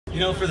You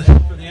know, for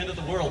the end of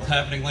the world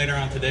happening later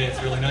on today, it's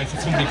really nice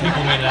that so many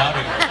people made it out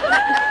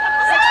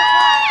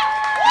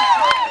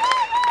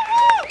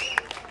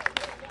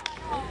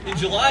here. In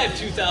July of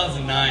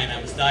 2009,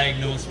 I was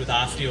diagnosed with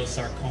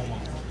osteosarcoma,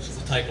 which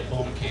is a type of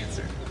bone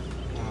cancer.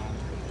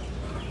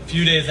 A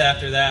few days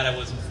after that, I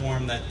was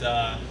informed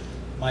that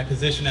my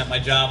position at my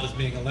job was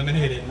being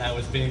eliminated and I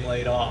was being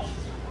laid off.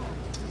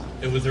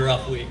 It was a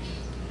rough week.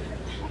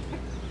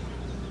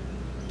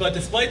 But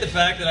despite the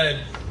fact that I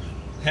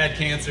had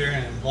cancer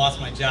and lost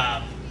my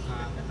job,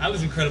 I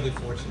was incredibly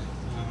fortunate.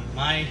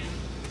 My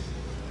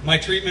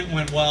treatment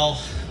went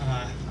well.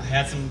 I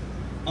had some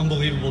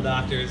unbelievable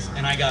doctors,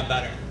 and I got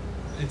better.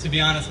 And to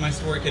be honest, my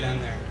story could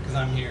end there because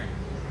I'm here.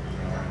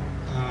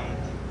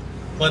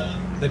 But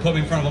they put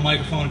me in front of a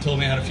microphone and told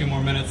me I had a few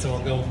more minutes, so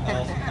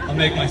I'll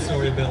make my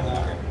story a bit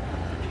longer.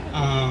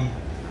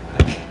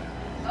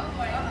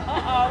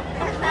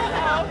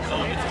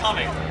 So it's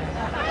coming.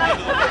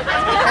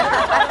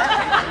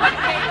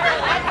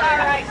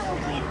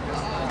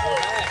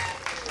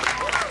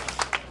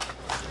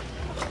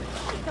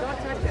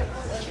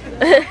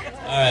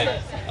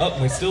 Alright. Oh,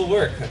 we still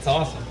work. That's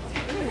awesome.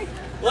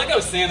 Like I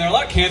was saying, there are a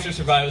lot of cancer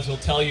survivors who will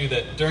tell you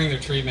that during their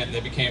treatment they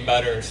became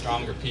better or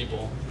stronger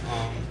people.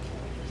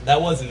 That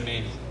wasn't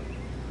me.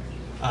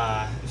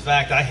 In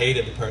fact, I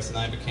hated the person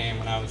I became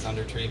when I was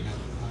under treatment.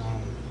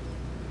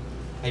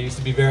 I used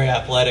to be very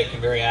athletic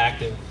and very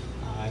active.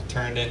 I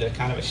turned into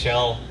kind of a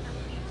shell,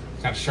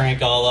 kind of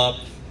shrank all up,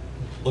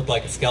 looked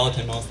like a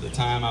skeleton most of the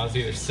time. I was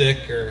either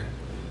sick or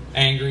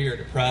angry or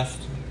depressed.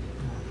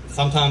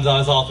 Sometimes I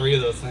was all three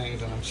of those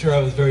things, and I'm sure I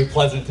was very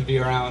pleasant to be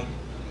around.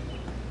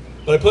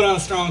 But I put on a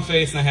strong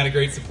face and I had a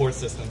great support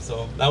system,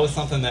 so that was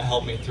something that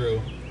helped me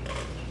through.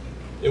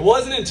 It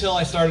wasn't until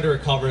I started to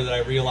recover that I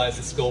realized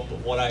the scope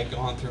of what I had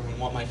gone through and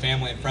what my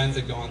family and friends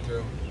had gone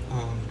through.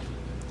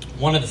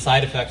 One of the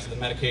side effects of the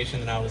medication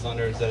that I was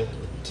under is that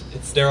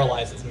it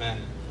sterilizes men.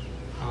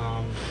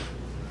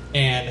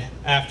 And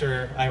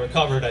after I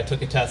recovered, I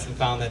took a test and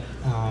found that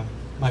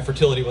my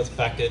fertility was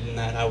affected, and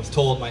that I was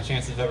told my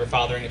chances of ever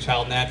fathering a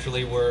child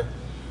naturally were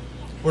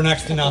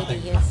next to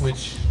nothing,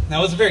 which that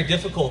was a very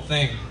difficult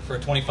thing for a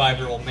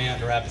 25-year-old man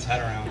to wrap his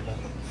head around. But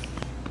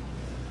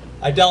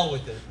I dealt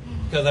with it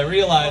because I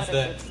realized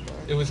that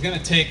it was going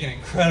to take an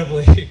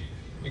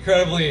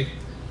incredibly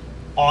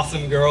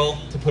awesome girl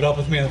to put up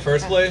with me in the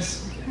first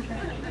place.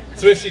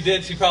 So if she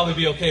did, she'd probably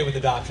be okay with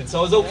adoption. So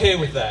I was okay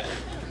with that.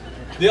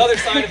 The other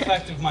side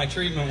effect of my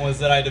treatment was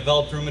that I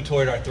developed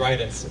rheumatoid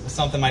arthritis. It was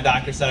something my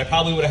doctor said I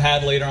probably would have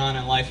had later on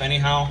in life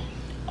anyhow,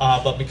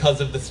 but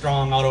because of the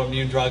strong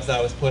autoimmune drugs that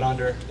I was put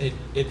under,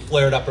 it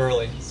flared up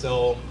early.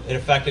 So it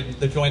affected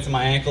the joints of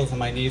my ankles and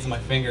my knees and my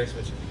fingers,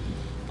 which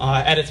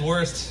at its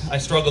worst, I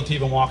struggled to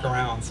even walk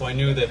around. So I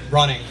knew that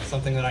running,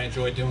 something that I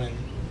enjoyed doing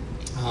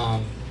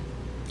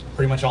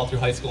pretty much all through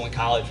high school and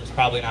college, was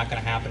probably not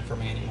going to happen for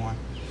me anymore.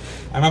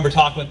 I remember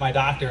talking with my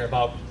doctor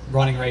about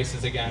running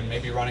races again,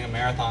 maybe running a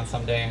marathon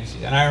someday,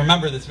 and I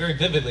remember this very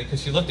vividly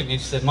because she looked at me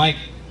and she said, "Mike,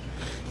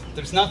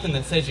 there's nothing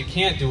that says you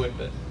can't do it,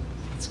 but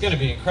it's going to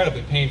be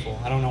incredibly painful.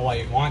 I don't know why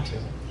you'd want to."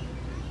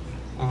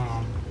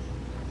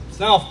 So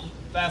now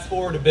fast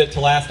forward a bit to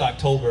last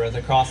October as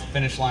I crossed the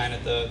finish line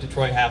at the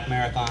Detroit Half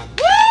Marathon.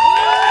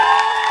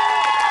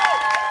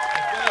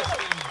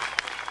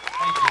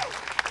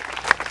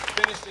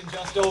 Finished in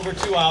just over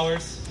 2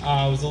 hours. It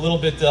was a little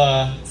bit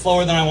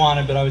slower than I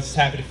wanted, but I was just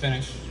happy to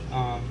finish.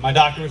 My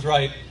doctor was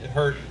right. It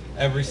hurt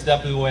every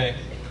step of the way.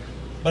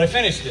 But I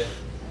finished it.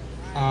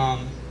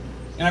 And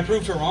I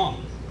proved her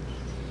wrong.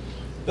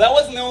 But that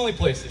wasn't the only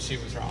place that she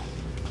was wrong.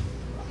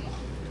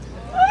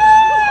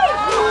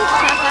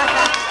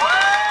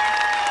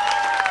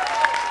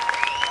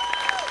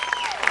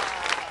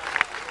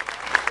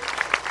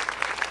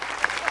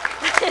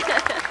 This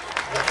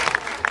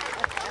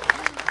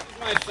is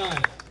my son.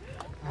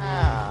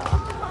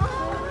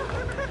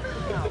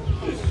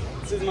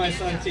 This is my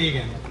son,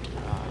 Tegan.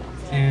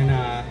 And,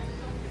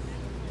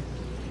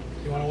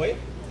 you want to wait?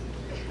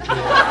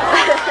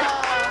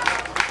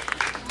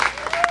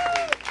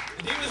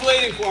 He was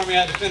waiting for me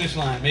at the finish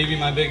line, maybe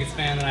my biggest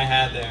fan that I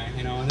had there,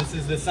 you know, and this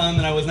is the son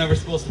that I was never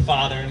supposed to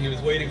father, and he was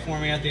waiting for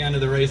me at the end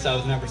of the race I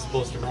was never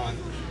supposed to run.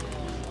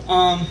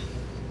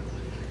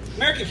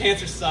 American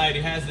Cancer Society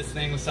has this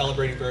thing with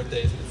celebrating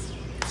birthdays.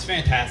 It's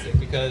fantastic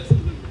because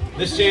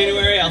this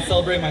January I'll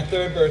celebrate my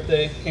 3rd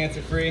birthday,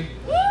 cancer-free.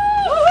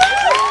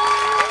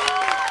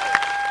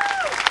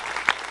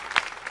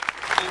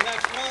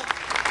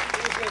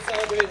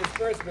 Celebrate his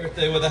 1st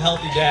birthday with a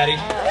healthy daddy.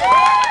 Well,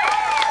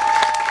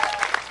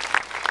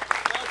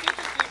 it's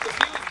interesting because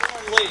he was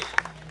born late.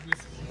 He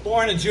was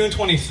born on June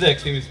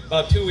 26th. He was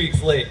about 2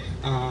 weeks late.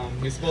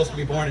 He was supposed to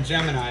be born a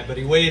Gemini, but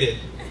he waited.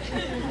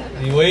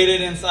 And he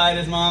waited inside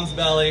his mom's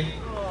belly,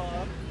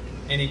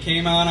 and he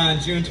came out on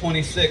June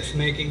 26th,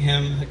 making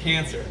him a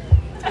Cancer.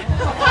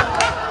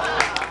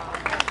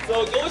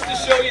 So it goes to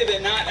show you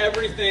that not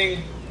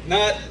everything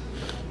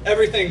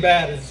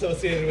bad is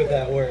associated with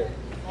that word.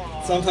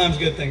 Sometimes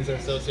good things are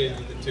associated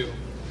with it too.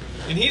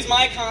 And he's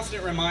my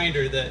constant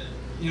reminder that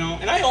You know,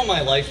 and I owe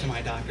my life to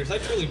my doctors. I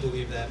truly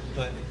believe that.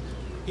 But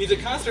he's a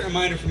constant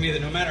reminder for me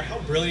that no matter how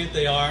brilliant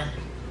they are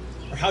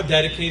or how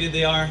dedicated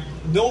they are,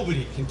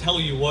 nobody can tell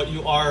you what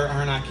you are or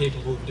are not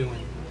capable of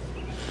doing.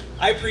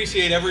 I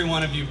appreciate every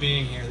one of you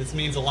being here. This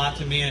means a lot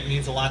to me, and it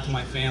means a lot to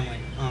my family.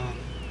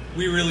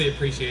 We really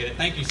appreciate it.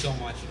 Thank you so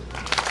much.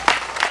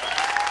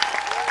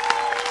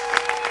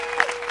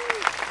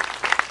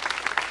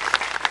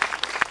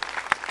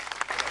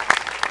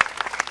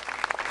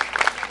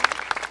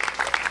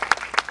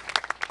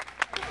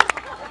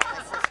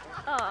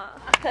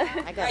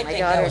 I got my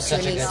daughter, two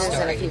nieces,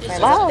 and a few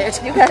friends Wow, up there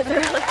too. you guys are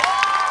really...